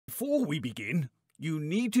Before we begin, you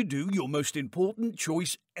need to do your most important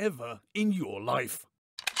choice ever in your life.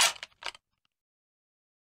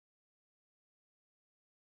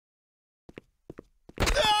 No!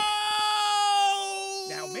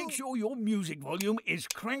 Now make sure your music volume is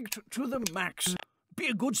cranked to the max. Be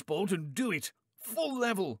a good sport and do it. Full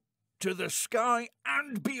level. To the sky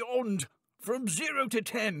and beyond. From 0 to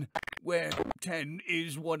 10, where 10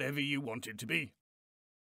 is whatever you want it to be.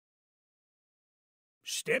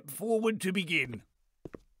 Step forward to begin.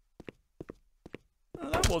 Oh,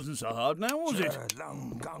 that wasn't so hard now, was it?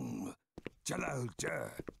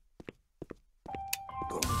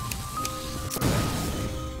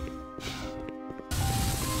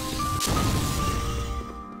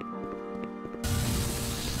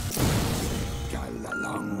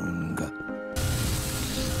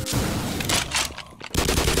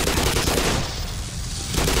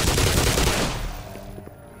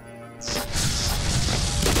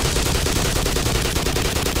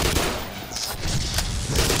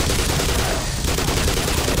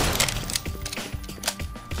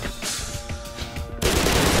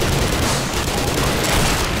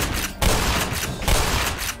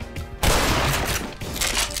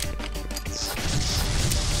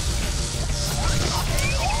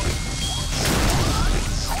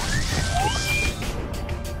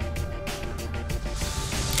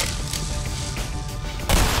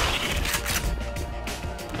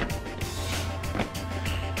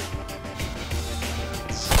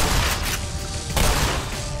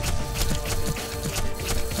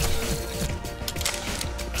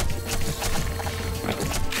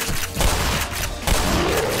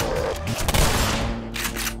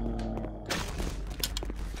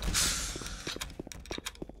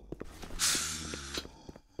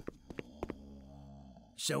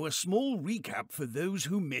 So a small recap for those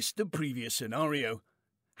who missed the previous scenario.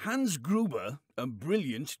 Hans Gruber, a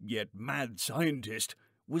brilliant yet mad scientist,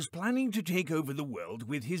 was planning to take over the world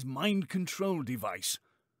with his mind control device.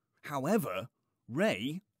 However,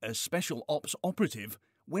 Ray, a special ops operative,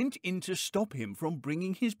 went in to stop him from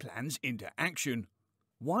bringing his plans into action.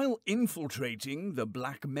 While infiltrating the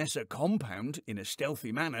Black Mesa compound in a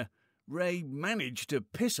stealthy manner, Ray managed to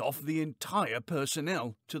piss off the entire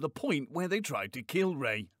personnel to the point where they tried to kill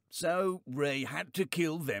Ray. So Ray had to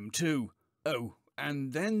kill them too. Oh,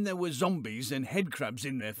 and then there were zombies and headcrabs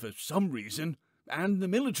in there for some reason, and the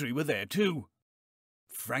military were there too.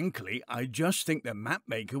 Frankly, I just think the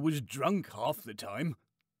mapmaker was drunk half the time.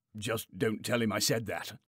 Just don't tell him I said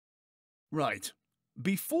that. Right.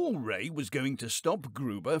 Before Ray was going to stop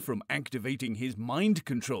Gruber from activating his mind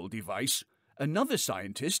control device, another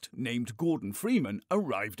scientist named Gordon Freeman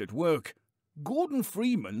arrived at work. Gordon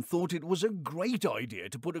Freeman thought it was a great idea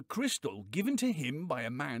to put a crystal given to him by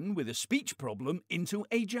a man with a speech problem into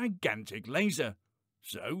a gigantic laser.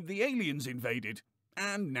 So the aliens invaded,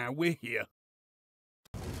 and now we're here.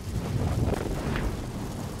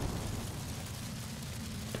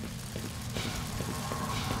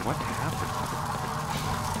 What happened?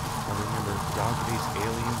 I remember dog-faced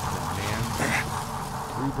aliens and a man,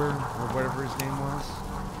 Gruber, or whatever his name was,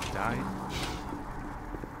 died.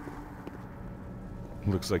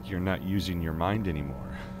 Looks like you're not using your mind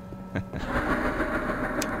anymore.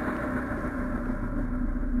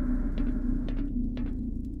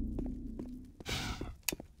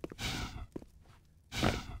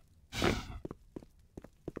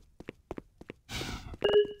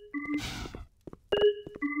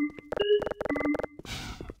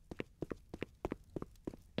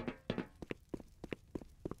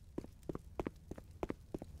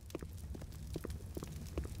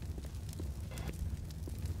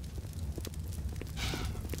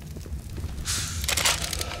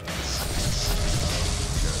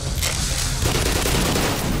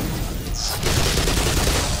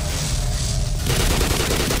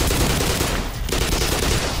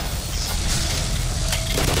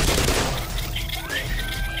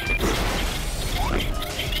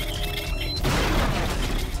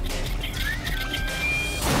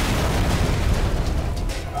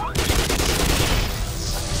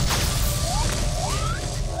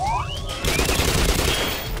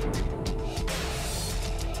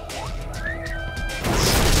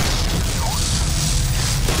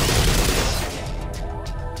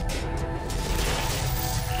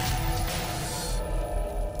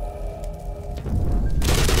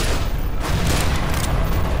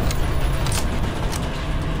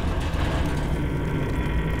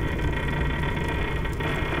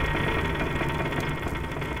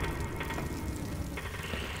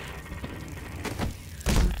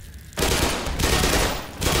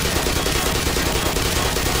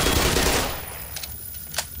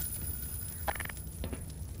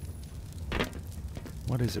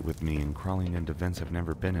 What is it with me and crawling into vents I've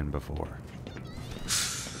never been in before?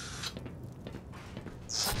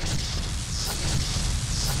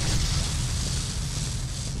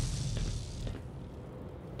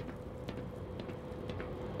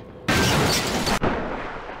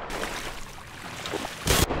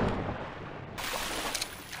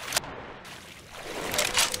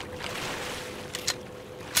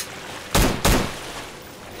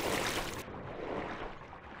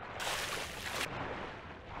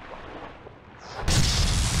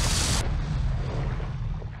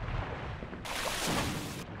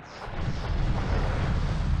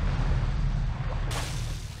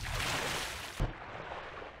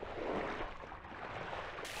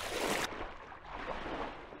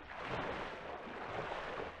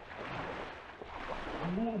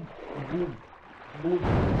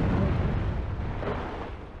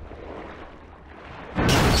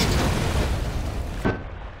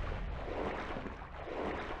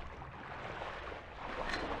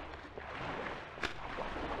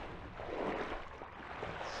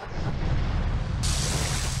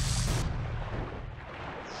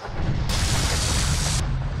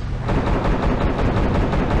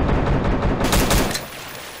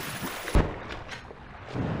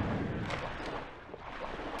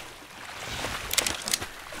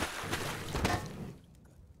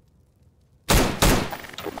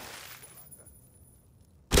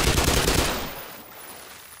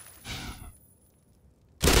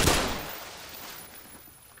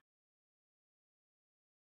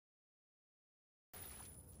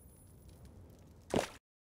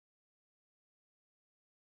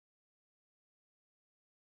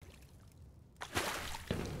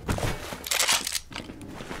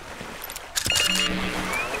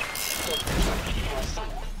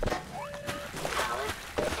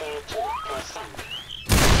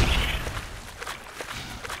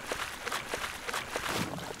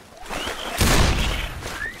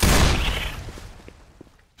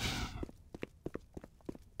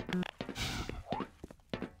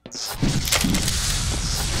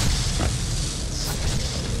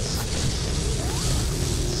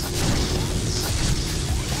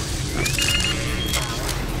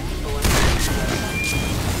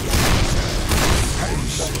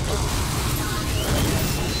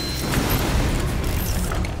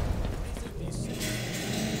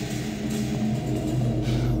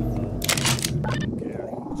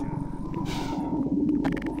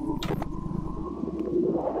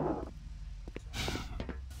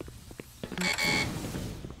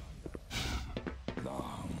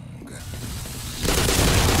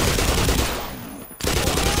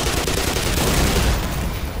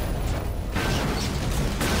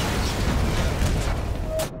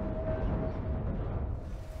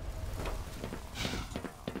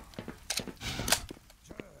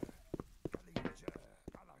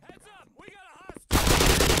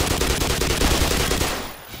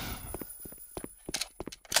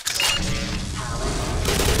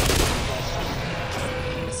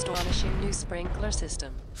 Sprinkler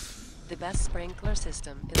system. The best sprinkler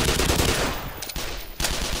system is...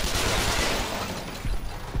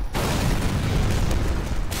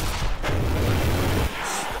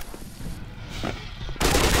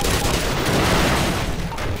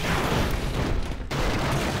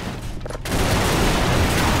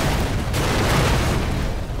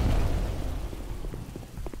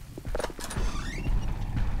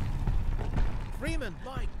 Freeman,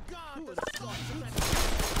 my God! Who would have thought that?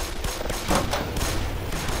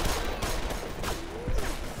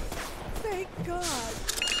 Thank God!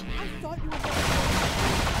 I thought you were going to...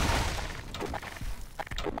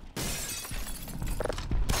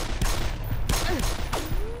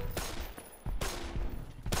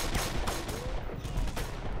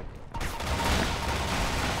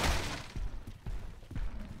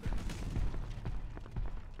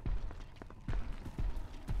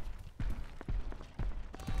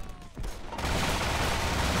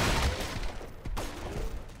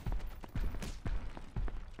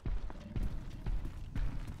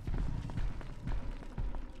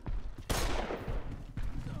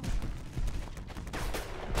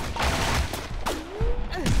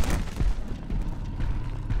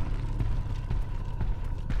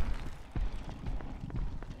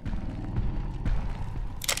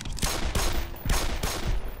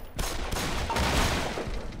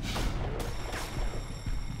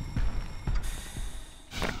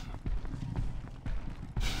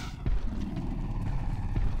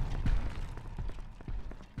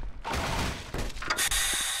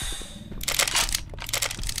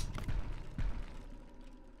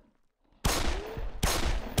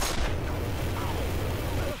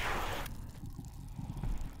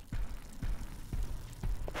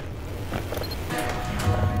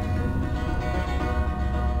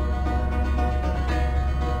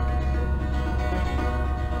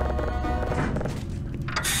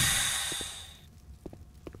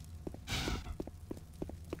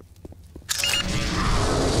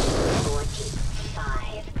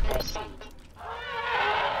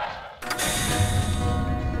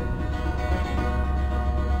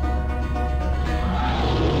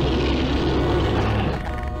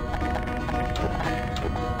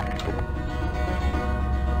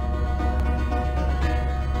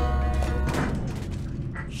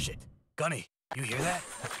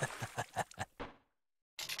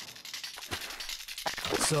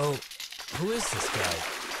 Who is this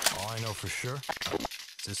guy? All I know for sure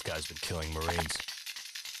is this guy's been killing Marines.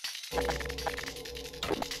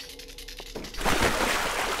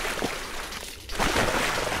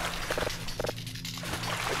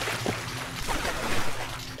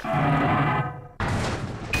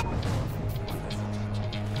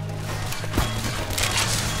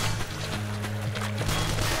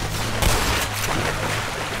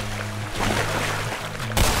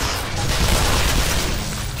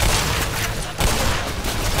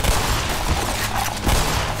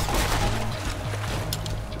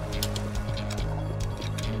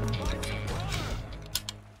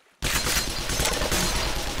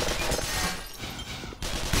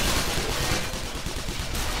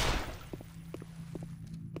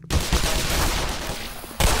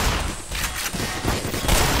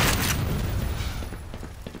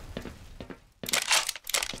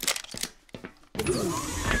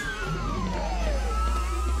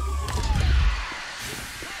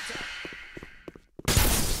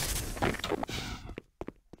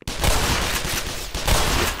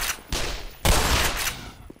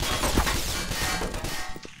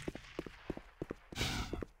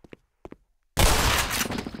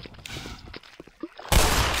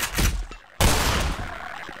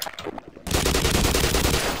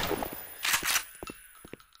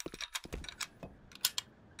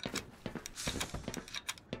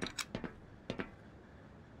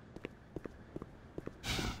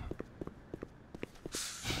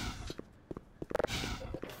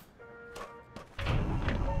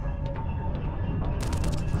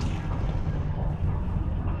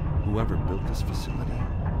 Whoever built this facility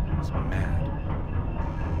is mad.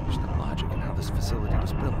 There's no logic in how this facility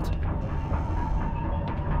was built.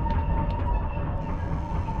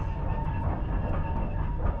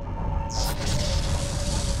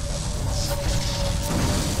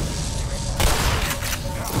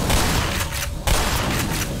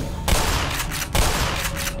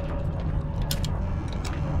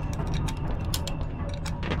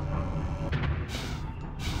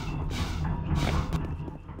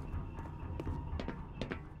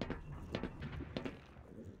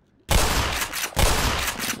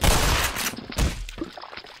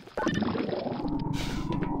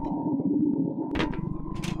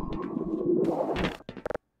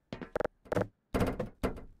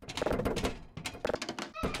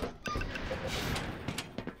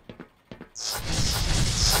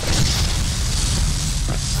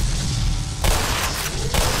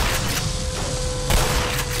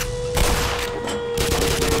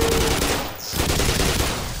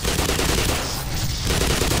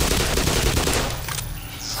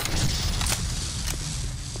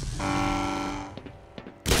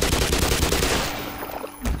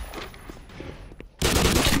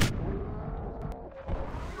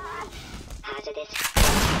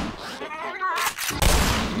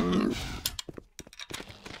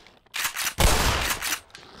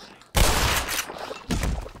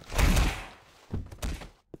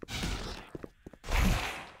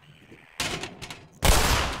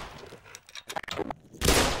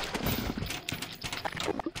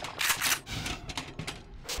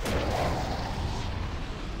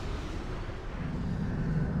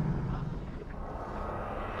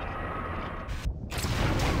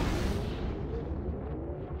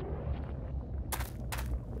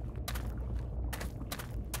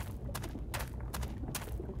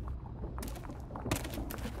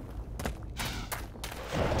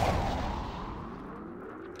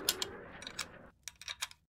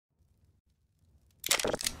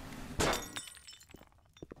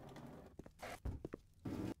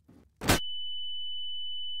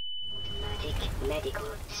 Medical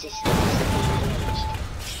systems engaged.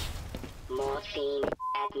 Morphine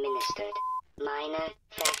administered. Minor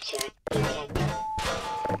fracture detected.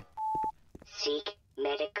 Seek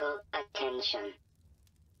medical attention.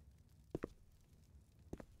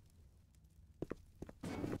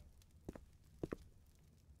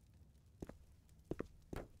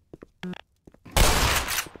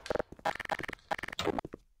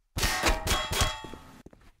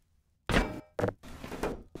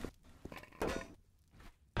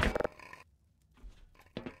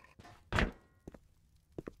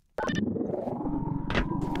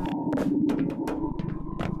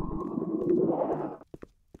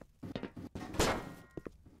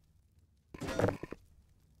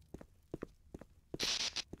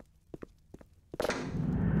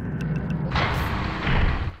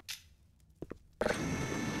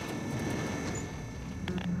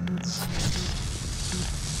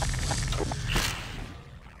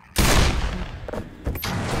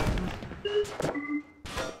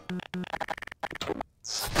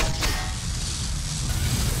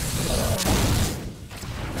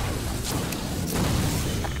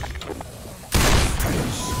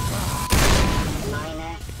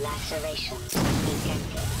 vibrations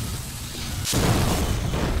detected.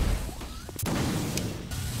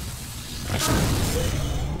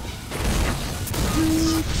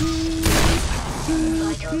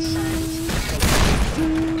 Vital signs triggered.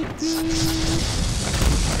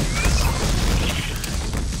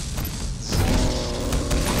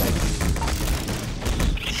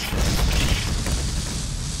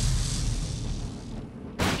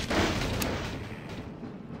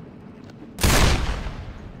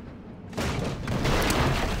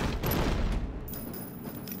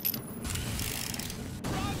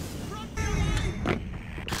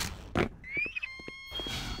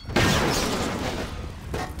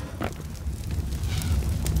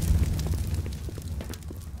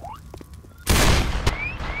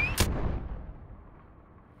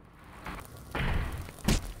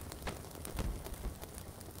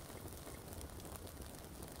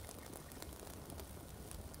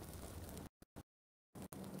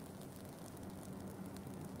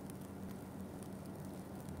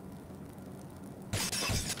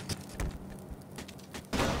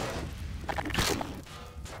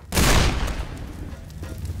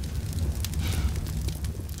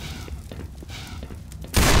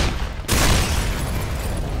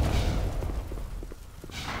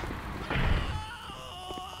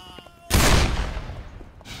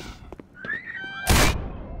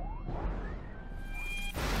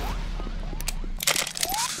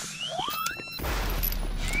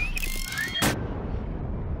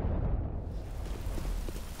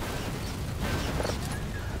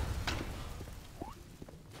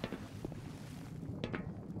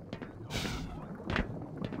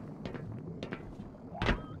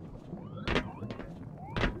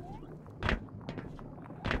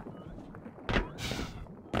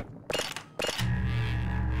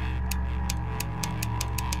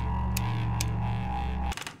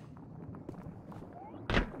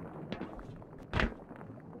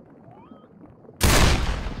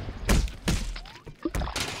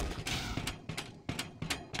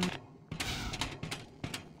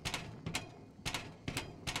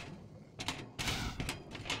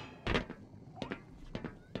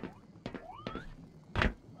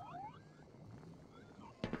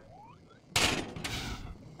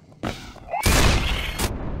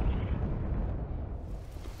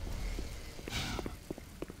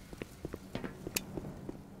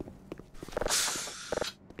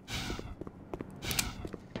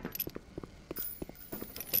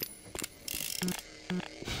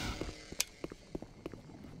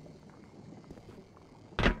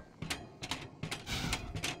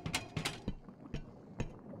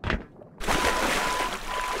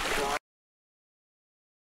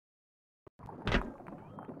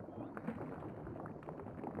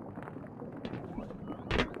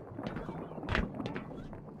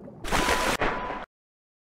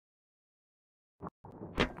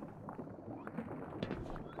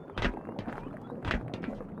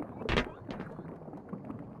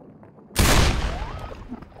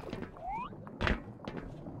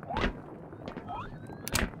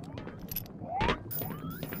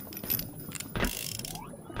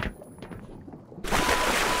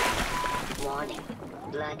 Warning.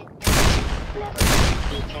 Blood levels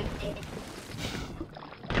detected.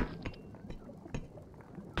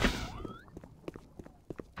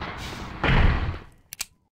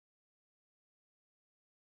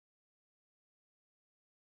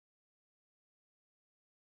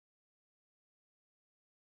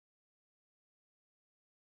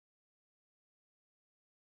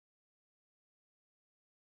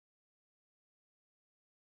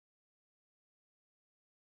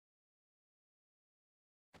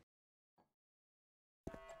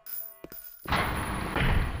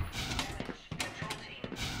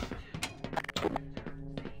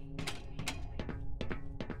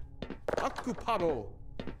 Occupado!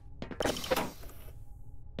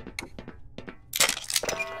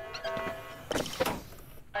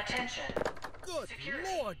 Attention. Good Security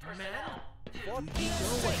Lord, personnel. man! Fuck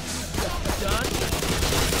your way. Done?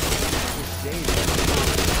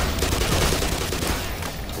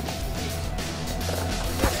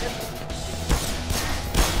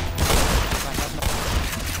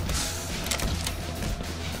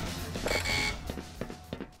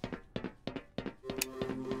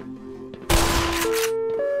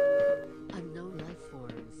 Unknown life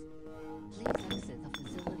forms. Please exit the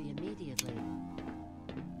facility immediately.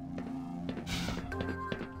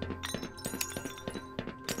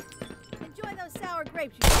 Enjoy those sour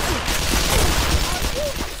grapes you Are you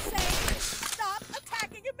insane? Stop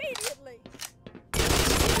attacking immediately!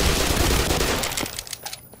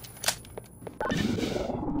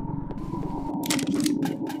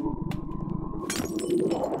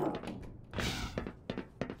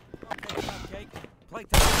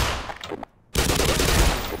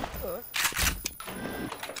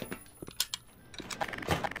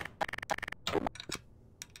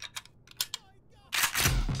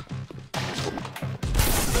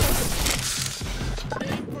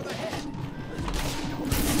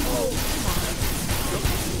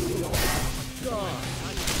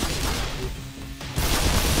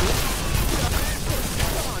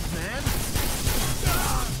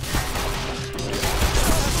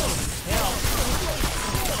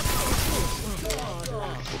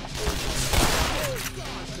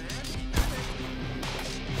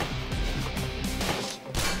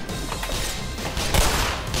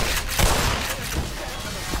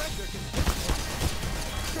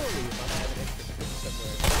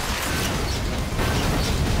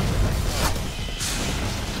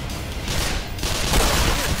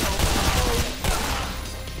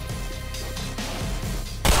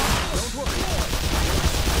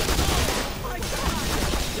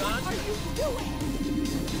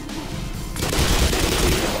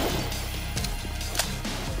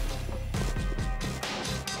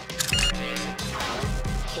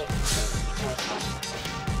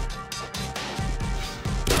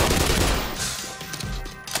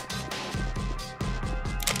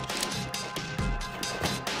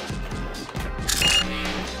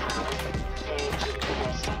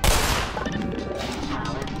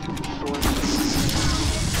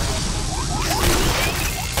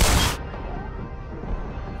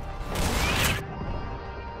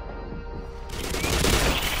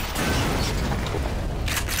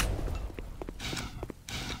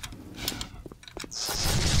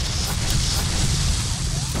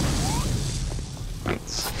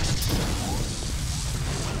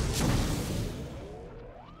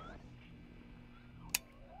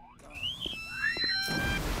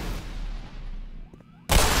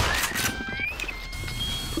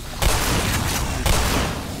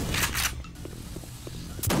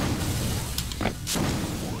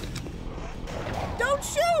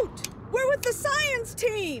 the science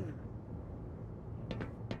team!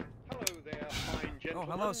 Hello there, fine gentlemen.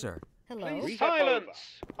 Oh, hello, sir. Hello. Please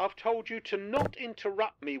silence! I've told you to not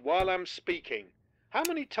interrupt me while I'm speaking. How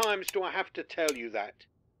many times do I have to tell you that?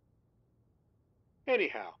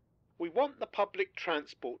 Anyhow, we want the public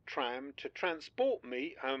transport tram to transport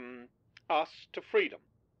me, us, to freedom.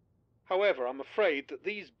 However, I'm afraid that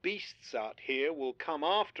these beasts out here will come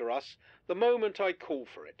after us the moment I call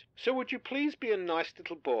for it. So would you please be a nice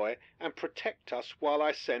little boy and protect us while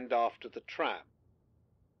I send after the tram?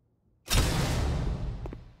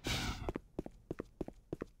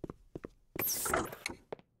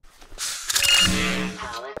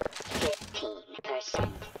 Power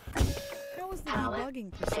 15%. How was the Power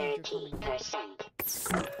debugging procedure coming?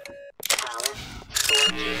 30%. Power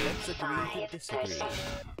Let's agree to disagree.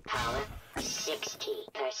 45%. Power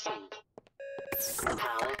 60%.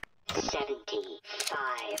 Power 75%.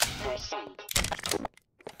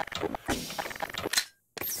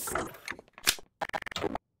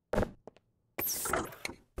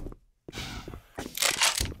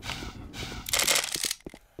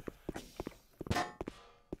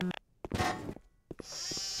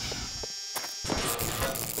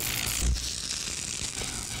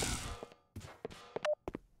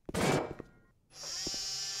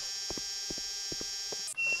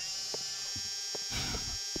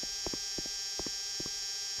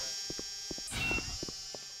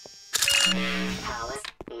 Power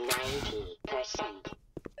 90%.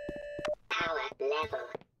 Power level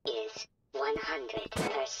is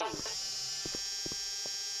 100%.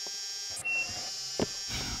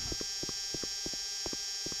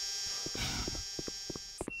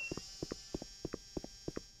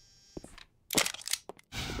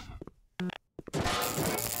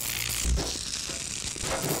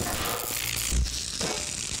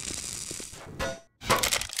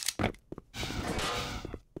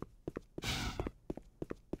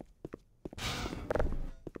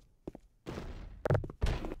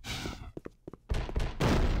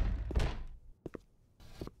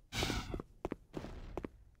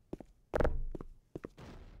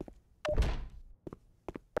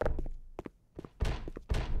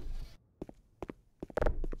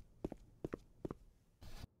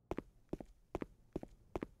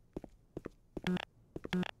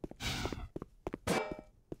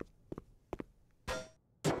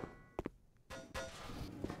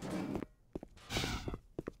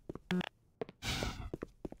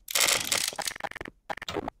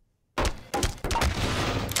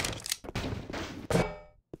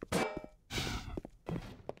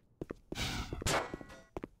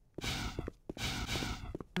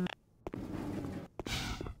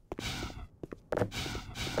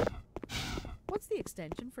 What's the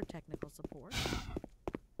extension for technical support?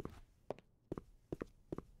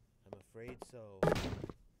 I'm afraid so.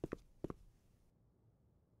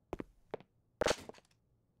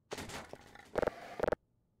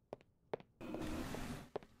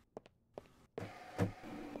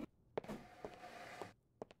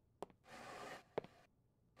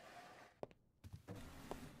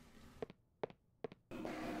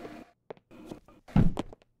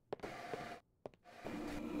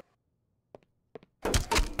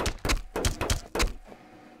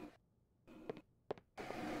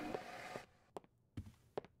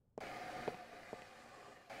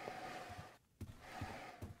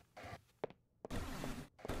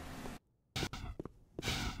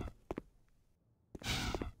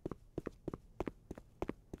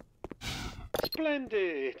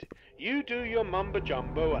 Splendid! You do your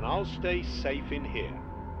mumbo-jumbo and I'll stay safe in here.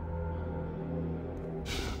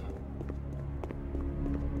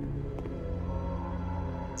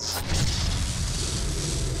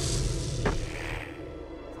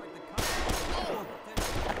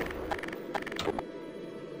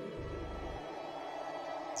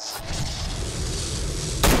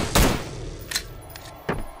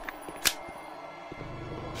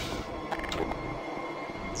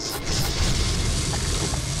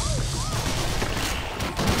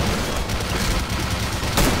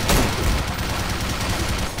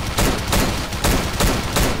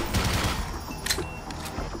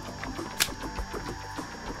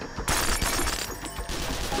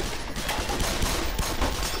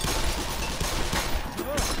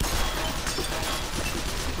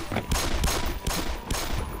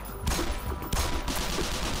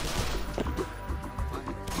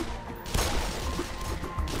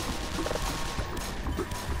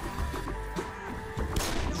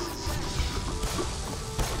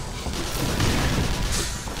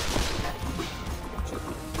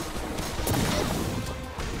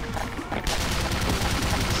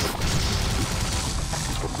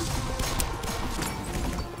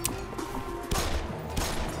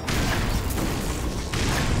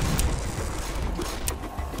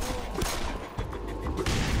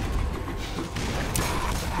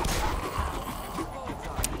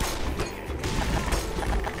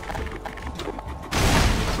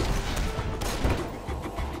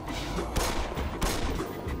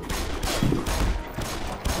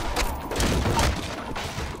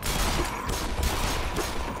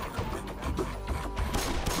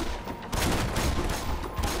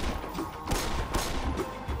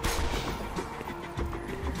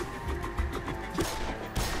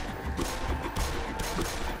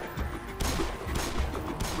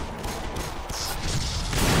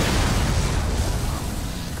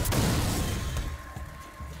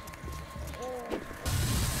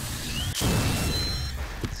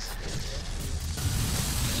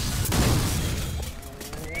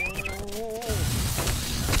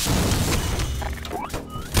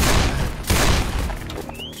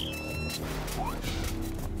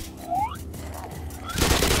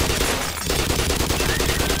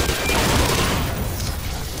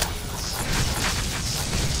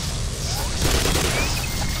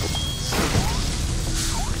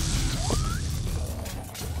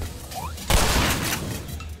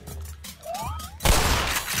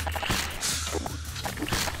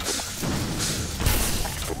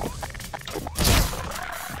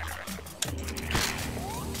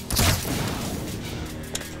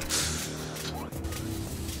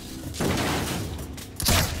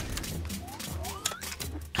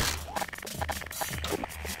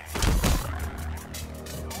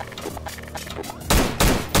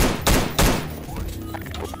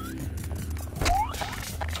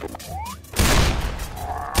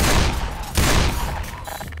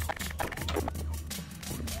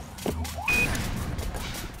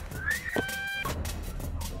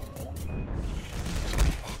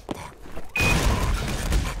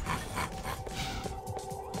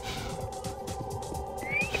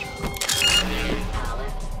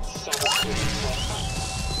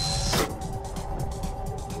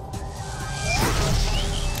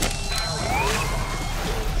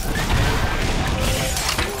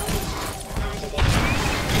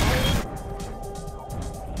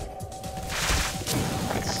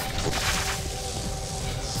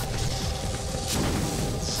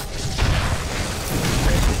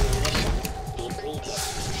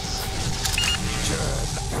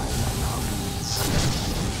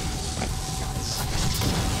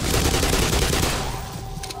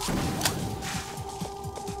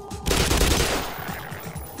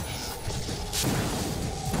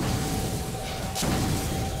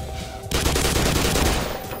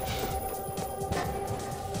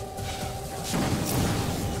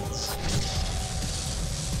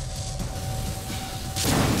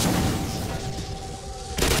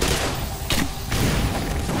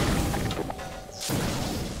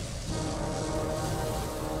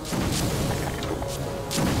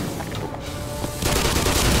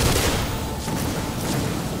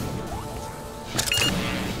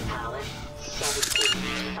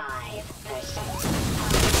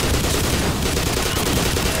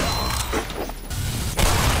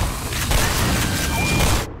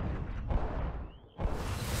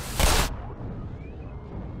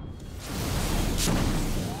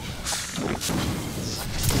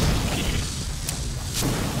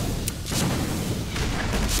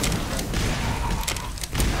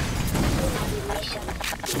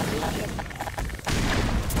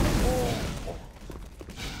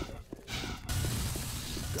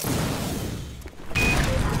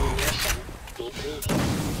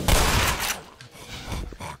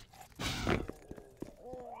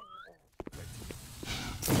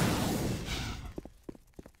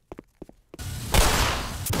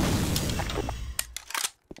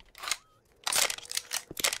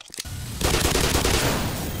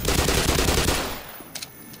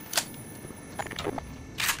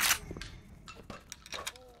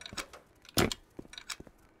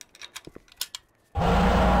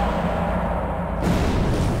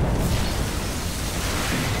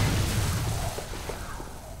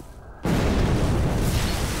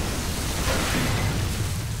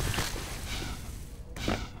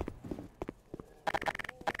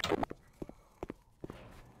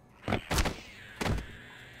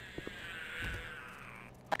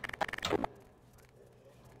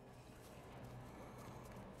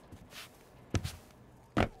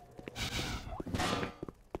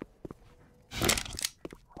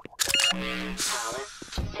 Power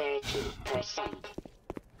 30%.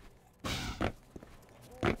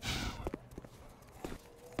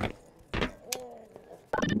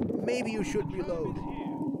 Maybe you should reload.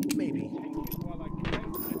 Maybe. I'll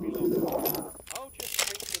just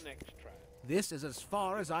take the next tram. This is as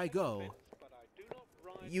far as I go. But I do not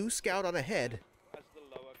ride You scout on ahead. as the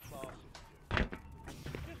lower classes do.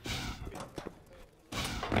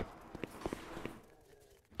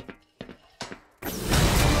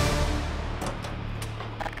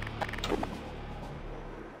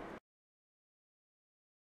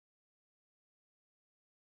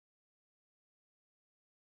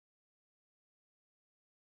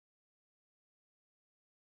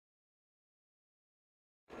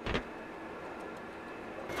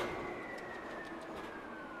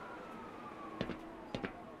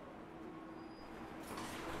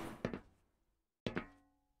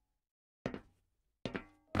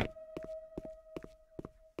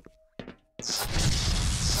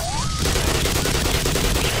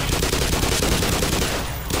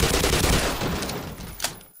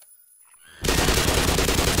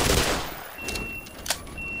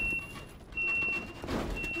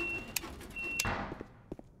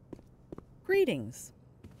 Greetings.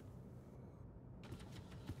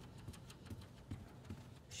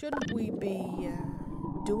 Shouldn't we be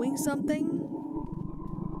doing something?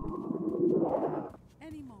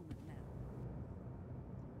 Any moment now.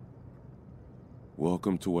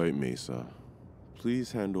 Welcome to White Mesa.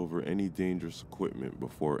 Please hand over any dangerous equipment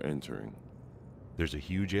before entering. There's a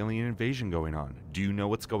huge alien invasion going on. Do you know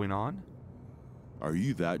what's going on? Are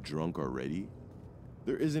you that drunk already?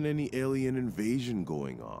 There isn't any alien invasion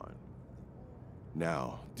going on.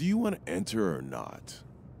 Now, do you want to enter or not?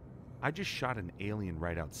 I just shot an alien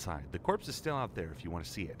right outside. The corpse is still out there if you want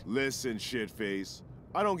to see it. Listen, shitface.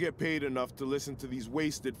 I don't get paid enough to listen to these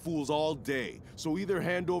wasted fools all day, so either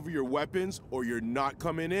hand over your weapons or you're not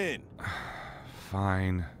coming in.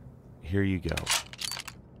 Fine. Here you go.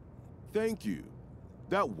 Thank you.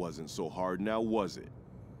 That wasn't so hard now, was it?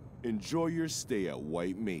 Enjoy your stay at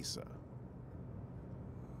White Mesa.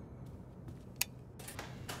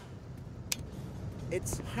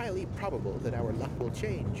 It's highly probable that our luck will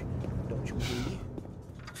change. Don't you agree?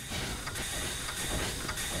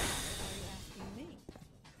 Asking me.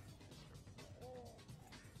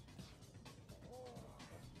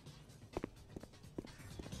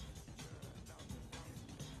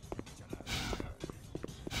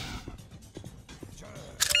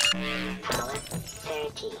 Power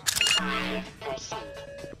 35%.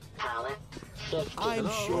 Power 50. I'm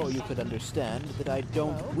sure you could understand that I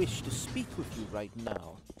don't wish to speak with you right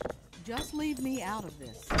now. Just leave me out of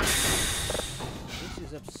this. This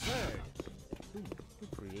is absurd. Who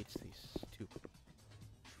creates these stupid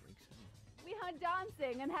drinks? We are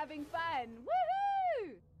dancing and having fun.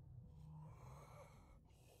 Woohoo!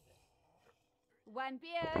 One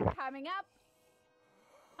beer coming up.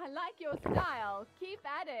 I like your style. Keep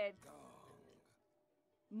at it.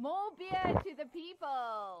 More beer to the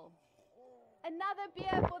people. Another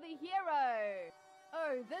beer for the hero.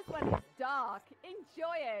 Oh, this one is dark.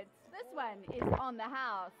 Enjoy it. This one is on the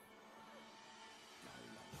house.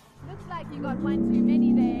 Looks like you got one too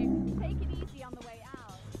many there. Take it easy on the way out.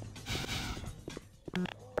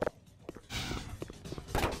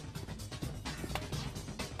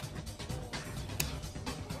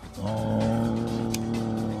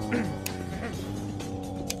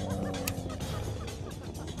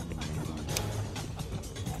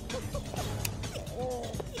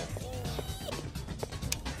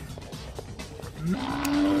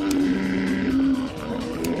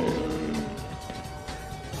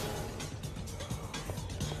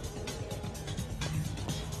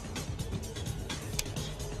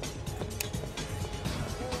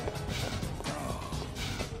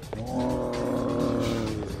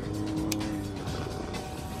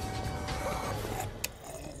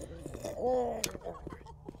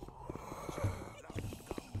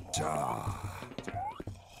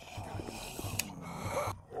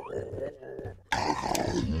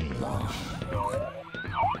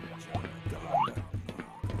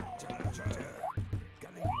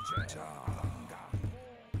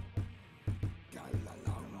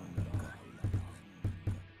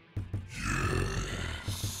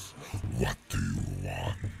 What do you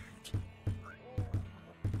want?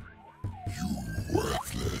 You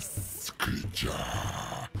worthless creature.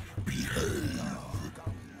 Behave.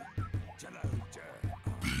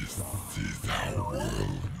 This is our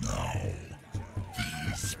world now.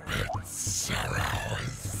 These pets are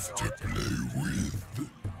ours to play with.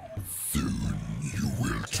 Soon you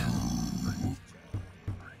will too.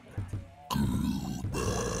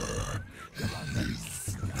 Crowbar, he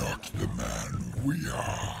is not the man we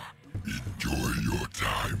are. Enjoy your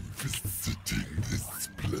time visiting this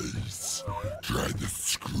place. Try the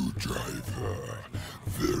screwdriver.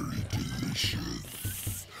 Very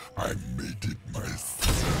delicious. I made it myself.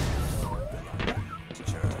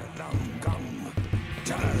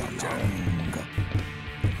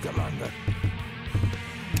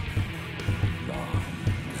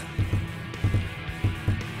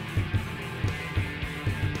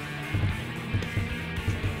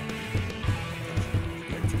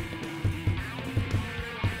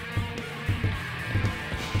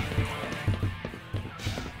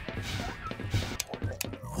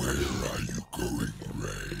 Where are you going,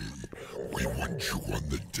 Ray? We want you on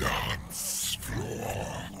the dance floor.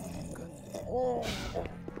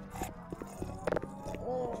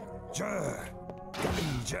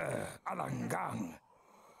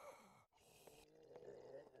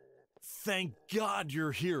 Thank God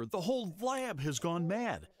you're here. The whole lab has gone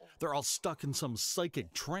mad. They're all stuck in some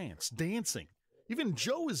psychic trance, dancing. Even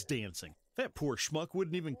Joe is dancing. That poor schmuck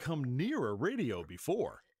wouldn't even come near a radio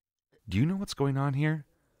before. Do you know what's going on here?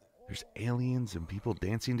 There's aliens and people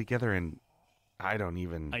dancing together, and I don't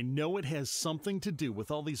even... I know it has something to do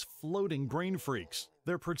with all these floating brain freaks.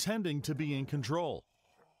 They're pretending to be in control.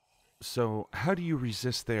 So, how do you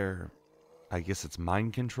resist their... I guess it's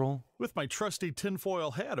mind control? With my trusty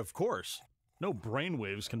tinfoil hat, of course. No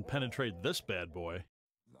brainwaves can penetrate this bad boy.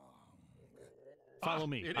 Follow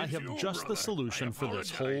me. I have just the solution for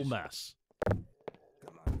this whole mess.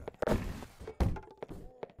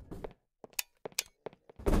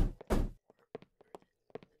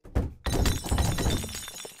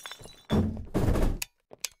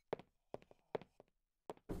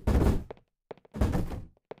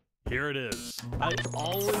 Here it is. I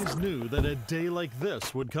always knew that a day like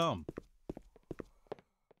this would come.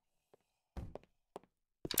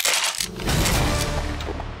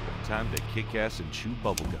 Time to kick ass and chew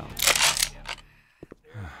bubblegum.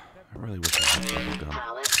 I really wish I had bubblegum.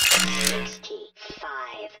 Power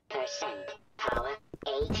 65%. Power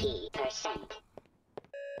 80%.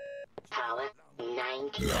 Power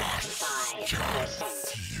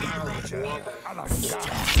 95%. Power level is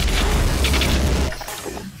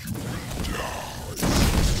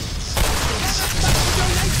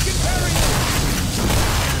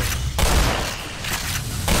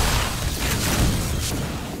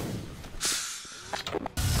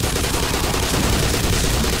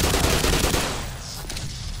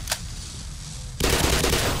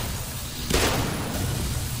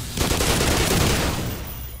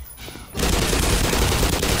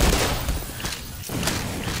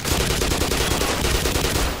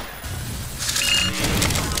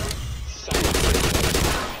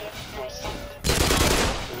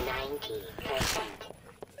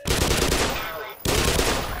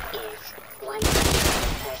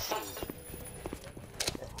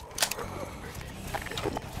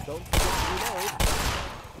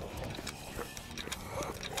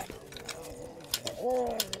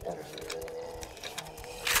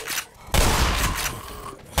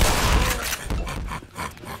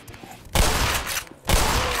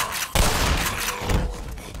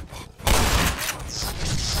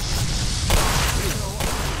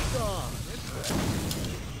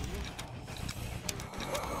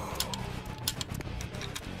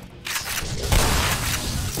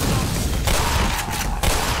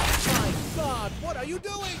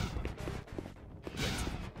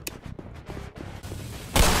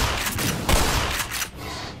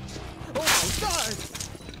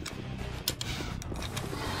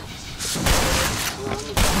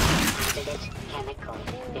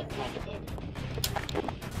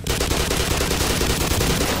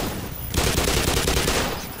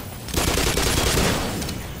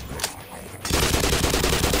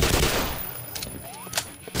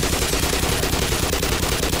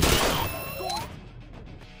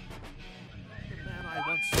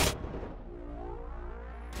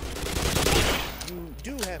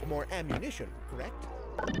mission, correct?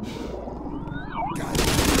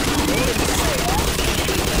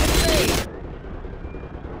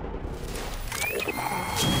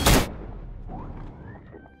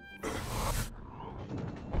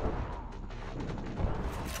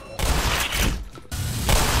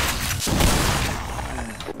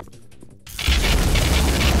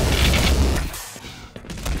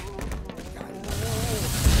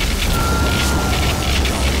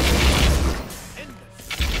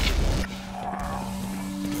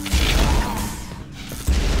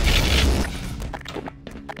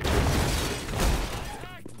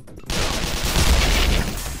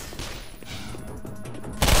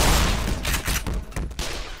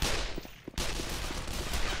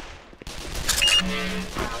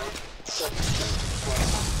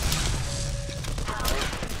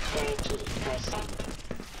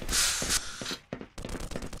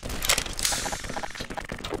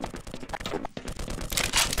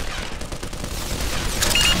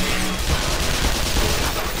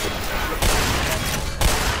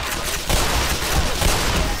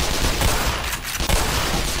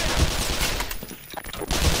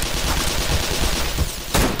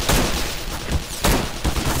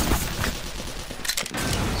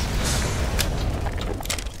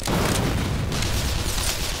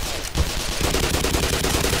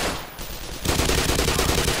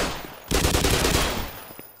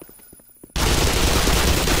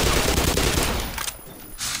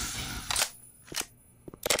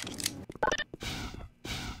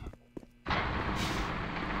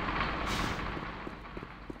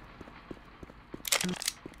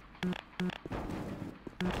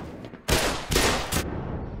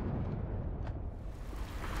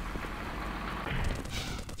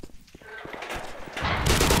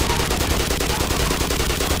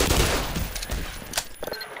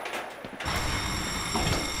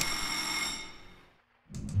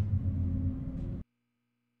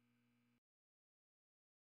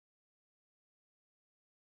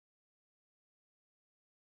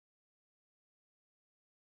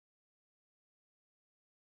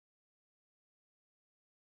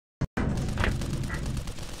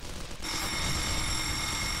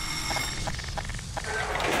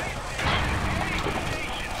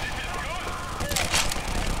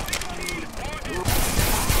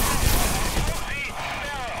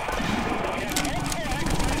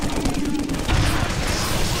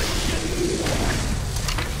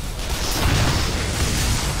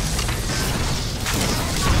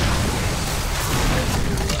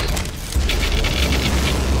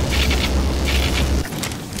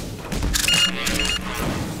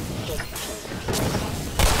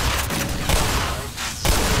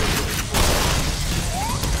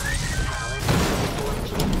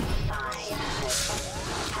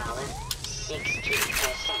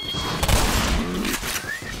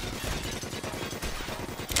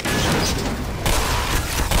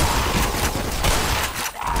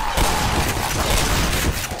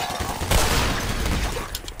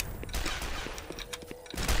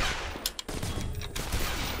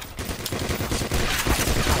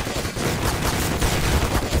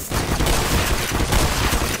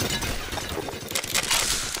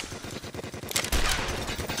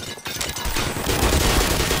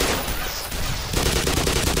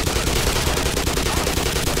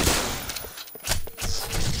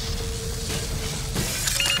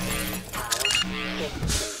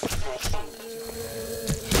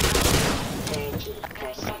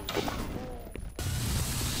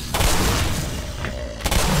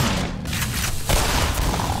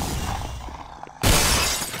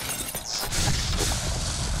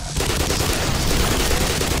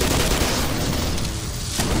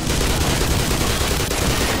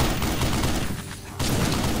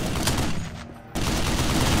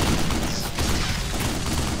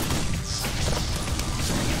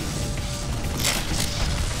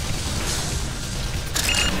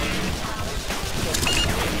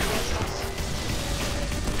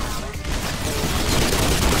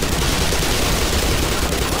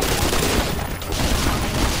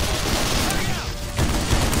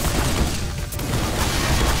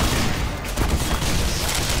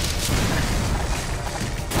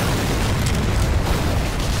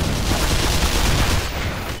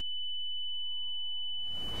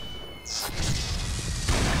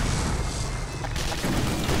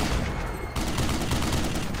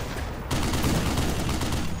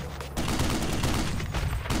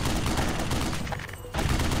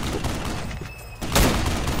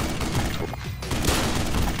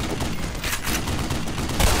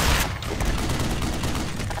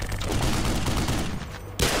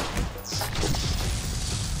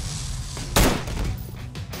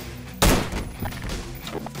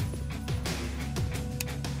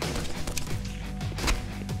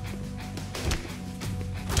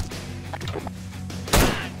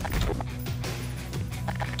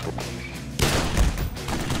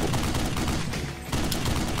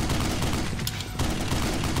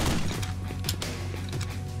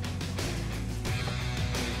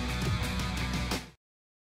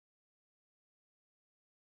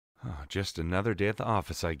 Oh, just another day at the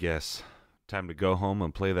office, I guess. Time to go home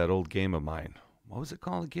and play that old game of mine. What was it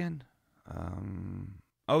called again?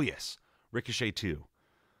 Oh yes, Ricochet 2.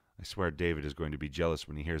 I swear David is going to be jealous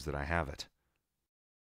when he hears that I have it.